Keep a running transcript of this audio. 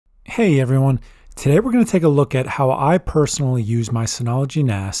Hey everyone, today we're going to take a look at how I personally use my Synology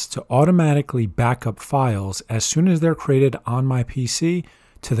NAS to automatically back up files as soon as they're created on my PC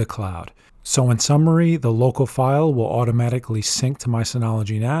to the cloud. So in summary, the local file will automatically sync to my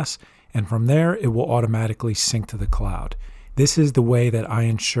Synology NAS, and from there it will automatically sync to the cloud. This is the way that I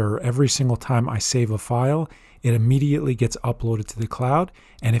ensure every single time I save a file, it immediately gets uploaded to the cloud,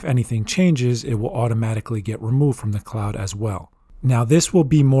 and if anything changes, it will automatically get removed from the cloud as well. Now this will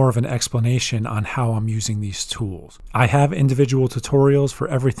be more of an explanation on how I'm using these tools. I have individual tutorials for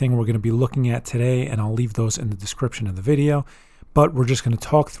everything we're going to be looking at today, and I'll leave those in the description of the video, but we're just going to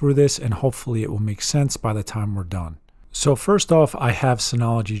talk through this and hopefully it will make sense by the time we're done. So first off, I have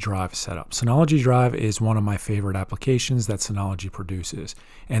Synology Drive set up. Synology Drive is one of my favorite applications that Synology produces,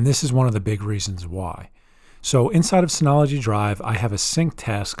 and this is one of the big reasons why. So inside of Synology Drive, I have a sync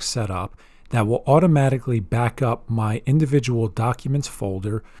task set up that will automatically back up my individual documents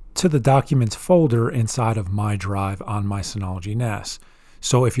folder to the documents folder inside of my drive on my Synology NAS.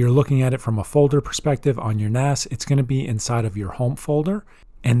 So if you're looking at it from a folder perspective on your NAS, it's going to be inside of your home folder,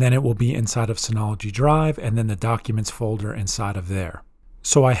 and then it will be inside of Synology Drive, and then the documents folder inside of there.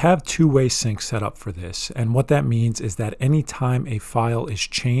 So I have two-way sync set up for this, and what that means is that anytime a file is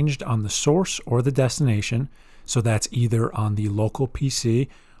changed on the source or the destination, so that's either on the local PC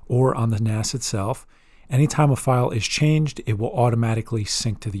or on the NAS itself, anytime a file is changed, it will automatically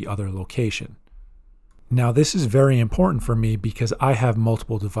sync to the other location. Now this is very important for me because I have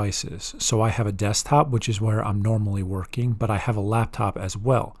multiple devices. So I have a desktop, which is where I'm normally working, but I have a laptop as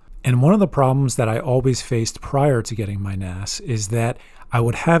well. And one of the problems that I always faced prior to getting my NAS is that I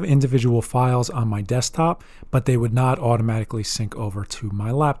would have individual files on my desktop, but they would not automatically sync over to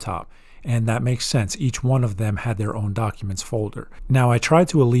my laptop. And that makes sense. Each one of them had their own documents folder. Now I tried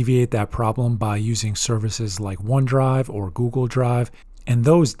to alleviate that problem by using services like OneDrive or Google Drive, and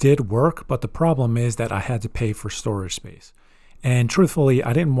those did work, but the problem is that I had to pay for storage space. And truthfully,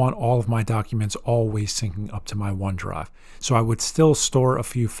 I didn't want all of my documents always syncing up to my OneDrive. So I would still store a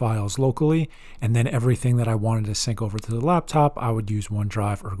few files locally, and then everything that I wanted to sync over to the laptop, I would use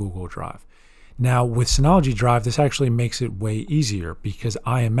OneDrive or Google Drive. Now with Synology Drive, this actually makes it way easier because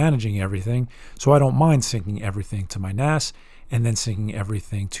I am managing everything, so I don't mind syncing everything to my NAS and then syncing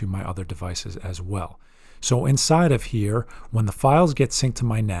everything to my other devices as well. So inside of here, when the files get synced to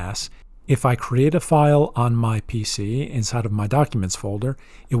my NAS, if I create a file on my PC inside of my documents folder,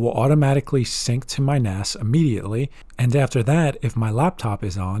 it will automatically sync to my NAS immediately. And after that, if my laptop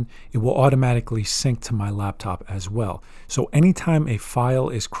is on, it will automatically sync to my laptop as well. So anytime a file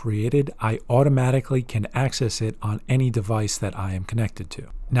is created, I automatically can access it on any device that I am connected to.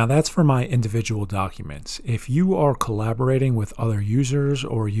 Now that's for my individual documents. If you are collaborating with other users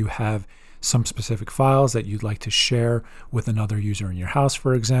or you have some specific files that you'd like to share with another user in your house,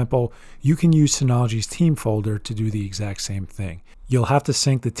 for example, you can use Synology's team folder to do the exact same thing. You'll have to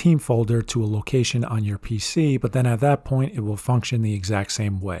sync the team folder to a location on your PC, but then at that point it will function the exact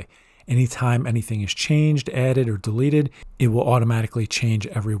same way. Anytime anything is changed, added, or deleted, it will automatically change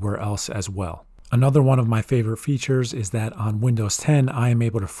everywhere else as well. Another one of my favorite features is that on Windows 10, I am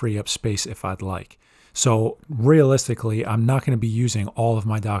able to free up space if I'd like. So realistically, I'm not going to be using all of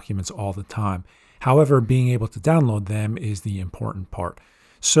my documents all the time. However, being able to download them is the important part.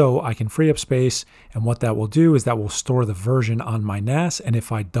 So I can free up space, and what that will do is that will store the version on my NAS, and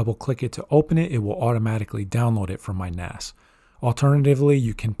if I double click it to open it, it will automatically download it from my NAS. Alternatively,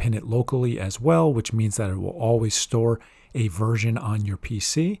 you can pin it locally as well, which means that it will always store a version on your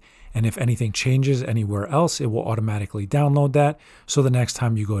PC, and if anything changes anywhere else, it will automatically download that, so the next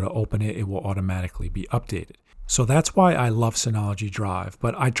time you go to open it, it will automatically be updated. So that's why I love Synology Drive,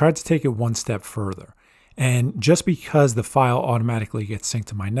 but I tried to take it one step further. And just because the file automatically gets synced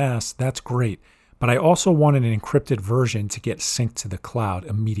to my NAS, that's great, but I also wanted an encrypted version to get synced to the cloud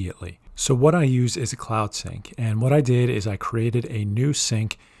immediately. So what I use is a cloud sync, and what I did is I created a new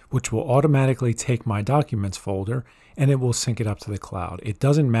sync which will automatically take my documents folder and it will sync it up to the cloud. It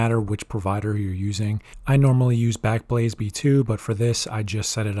doesn't matter which provider you're using. I normally use Backblaze B2, but for this I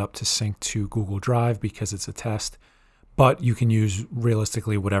just set it up to sync to Google Drive because it's a test, but you can use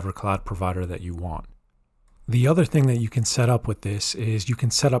realistically whatever cloud provider that you want. The other thing that you can set up with this is you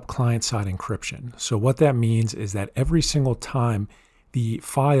can set up client-side encryption. So what that means is that every single time the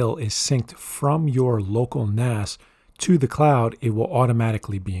file is synced from your local NAS to the cloud, it will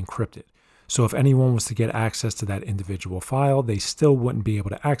automatically be encrypted. So if anyone was to get access to that individual file, they still wouldn't be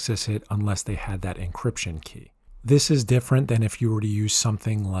able to access it unless they had that encryption key. This is different than if you were to use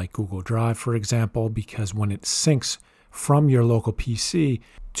something like Google Drive, for example, because when it syncs from your local PC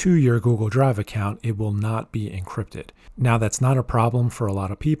to your Google Drive account, it will not be encrypted. Now, that's not a problem for a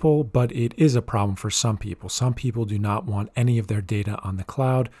lot of people, but it is a problem for some people. Some people do not want any of their data on the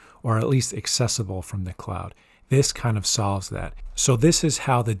cloud, or at least accessible from the cloud. This kind of solves that. So this is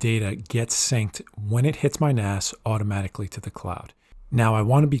how the data gets synced when it hits my NAS automatically to the cloud. Now, I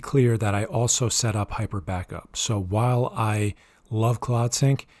want to be clear that I also set up Hyper Backup. So while I love Cloud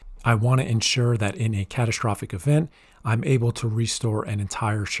Sync, I want to ensure that in a catastrophic event, I'm able to restore an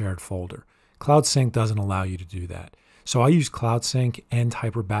entire shared folder. Cloud Sync doesn't allow you to do that. So I use Cloud Sync and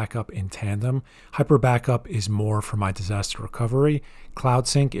Hyper Backup in tandem. Hyper Backup is more for my disaster recovery. Cloud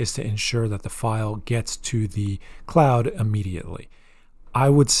Sync is to ensure that the file gets to the cloud immediately. I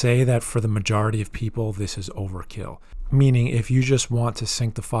would say that for the majority of people, this is overkill. Meaning if you just want to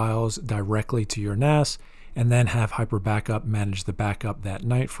sync the files directly to your NAS and then have Hyper Backup manage the backup that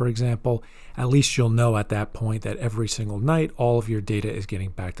night, for example, at least you'll know at that point that every single night, all of your data is getting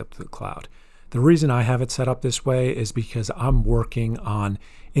backed up to the cloud. The reason I have it set up this way is because I'm working on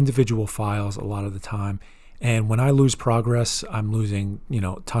individual files a lot of the time. And when I lose progress, I'm losing,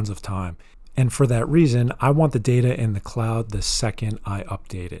 tons of time. And for that reason, I want the data in the cloud the second I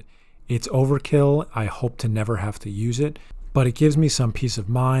update it. It's overkill. I hope to never have to use it, but it gives me some peace of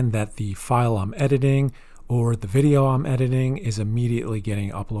mind that the file I'm editing or the video I'm editing is immediately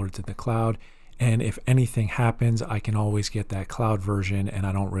getting uploaded to the cloud. And if anything happens, I can always get that cloud version and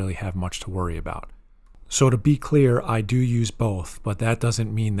I don't really have much to worry about. So to be clear, I do use both, but that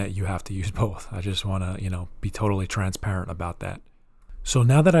doesn't mean that you have to use both. I just want to, be totally transparent about that. So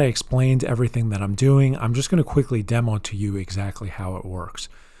now that I explained everything that I'm doing, I'm just going to quickly demo to you exactly how it works.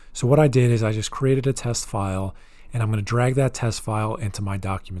 So what I did is I just created a test file and I'm going to drag that test file into my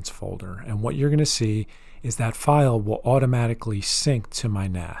documents folder. And what you're going to see is that file will automatically sync to my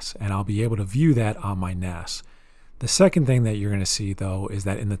NAS and I'll be able to view that on my NAS. The second thing that you're going to see though is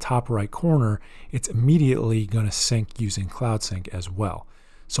that in the top right corner, it's immediately going to sync using Cloud Sync as well.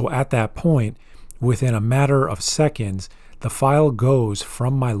 So at that point, within a matter of seconds, the file goes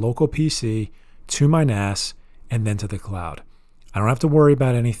from my local PC to my NAS and then to the cloud. I don't have to worry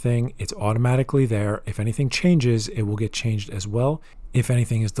about anything. It's automatically there. If anything changes, it will get changed as well. If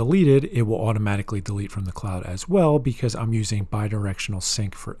anything is deleted, it will automatically delete from the cloud as well because I'm using bidirectional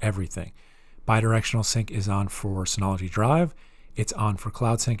sync for everything. Bidirectional sync is on for Synology Drive. It's on for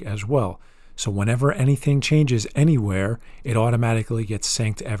Cloud Sync as well. So whenever anything changes anywhere, it automatically gets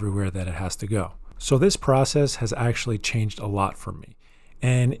synced everywhere that it has to go. So this process has actually changed a lot for me.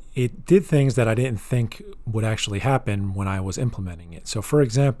 And it did things that I didn't think would actually happen when I was implementing it. So for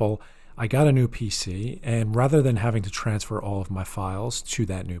example, I got a new PC, and rather than having to transfer all of my files to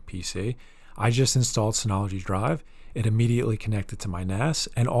that new PC, I just installed Synology Drive. It immediately connected to my NAS,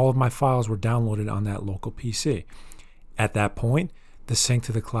 and all of my files were downloaded on that local PC. At that point, the sync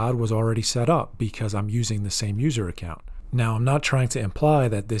to the cloud was already set up because I'm using the same user account. Now, I'm not trying to imply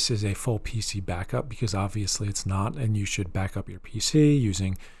that this is a full PC backup because obviously it's not, and you should back up your PC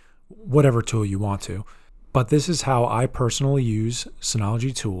using whatever tool you want to. But this is how I personally use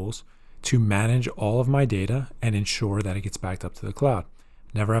Synology tools to manage all of my data and ensure that it gets backed up to the cloud.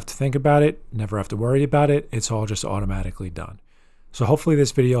 Never have to think about it, never have to worry about it. It's all just automatically done. So hopefully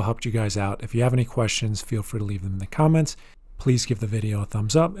this video helped you guys out. If you have any questions, feel free to leave them in the comments. Please give the video a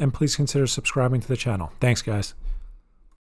thumbs up and please consider subscribing to the channel. Thanks, guys.